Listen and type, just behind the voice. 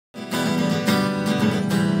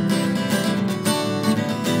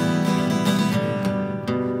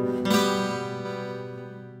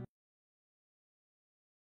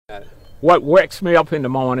what wakes me up in the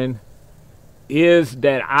morning is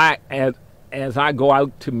that as I go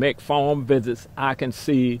out to make farm visits, I can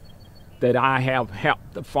see that I have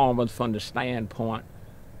helped the farmers from the standpoint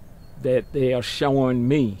that they are showing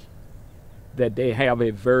me that they have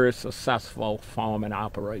a very successful farming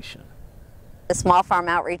operation. The Small Farm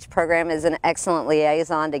Outreach Program is an excellent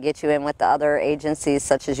liaison to get you in with the other agencies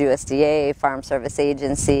such as USDA, Farm Service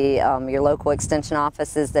Agency, your local extension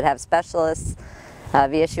offices that have specialists.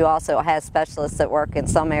 VSU also has specialists that work in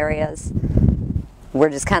some areas. We're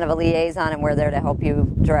just kind of a liaison, and we're there to help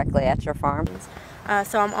you directly at your farm.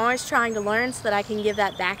 So I'm always trying to learn so that I can give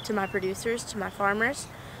that back to my producers, to my farmers,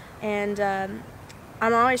 and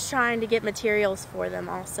I'm always trying to get materials for them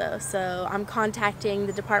also. So I'm contacting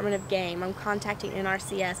the Department of Game, I'm contacting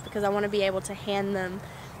NRCS because I want to be able to hand them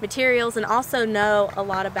materials and also know a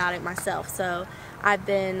lot about it myself. So I've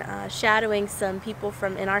been shadowing some people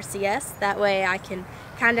from NRCS. That way I can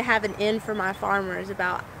kind of have an in for my farmers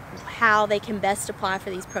about how they can best apply for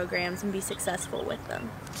these programs and be successful with them.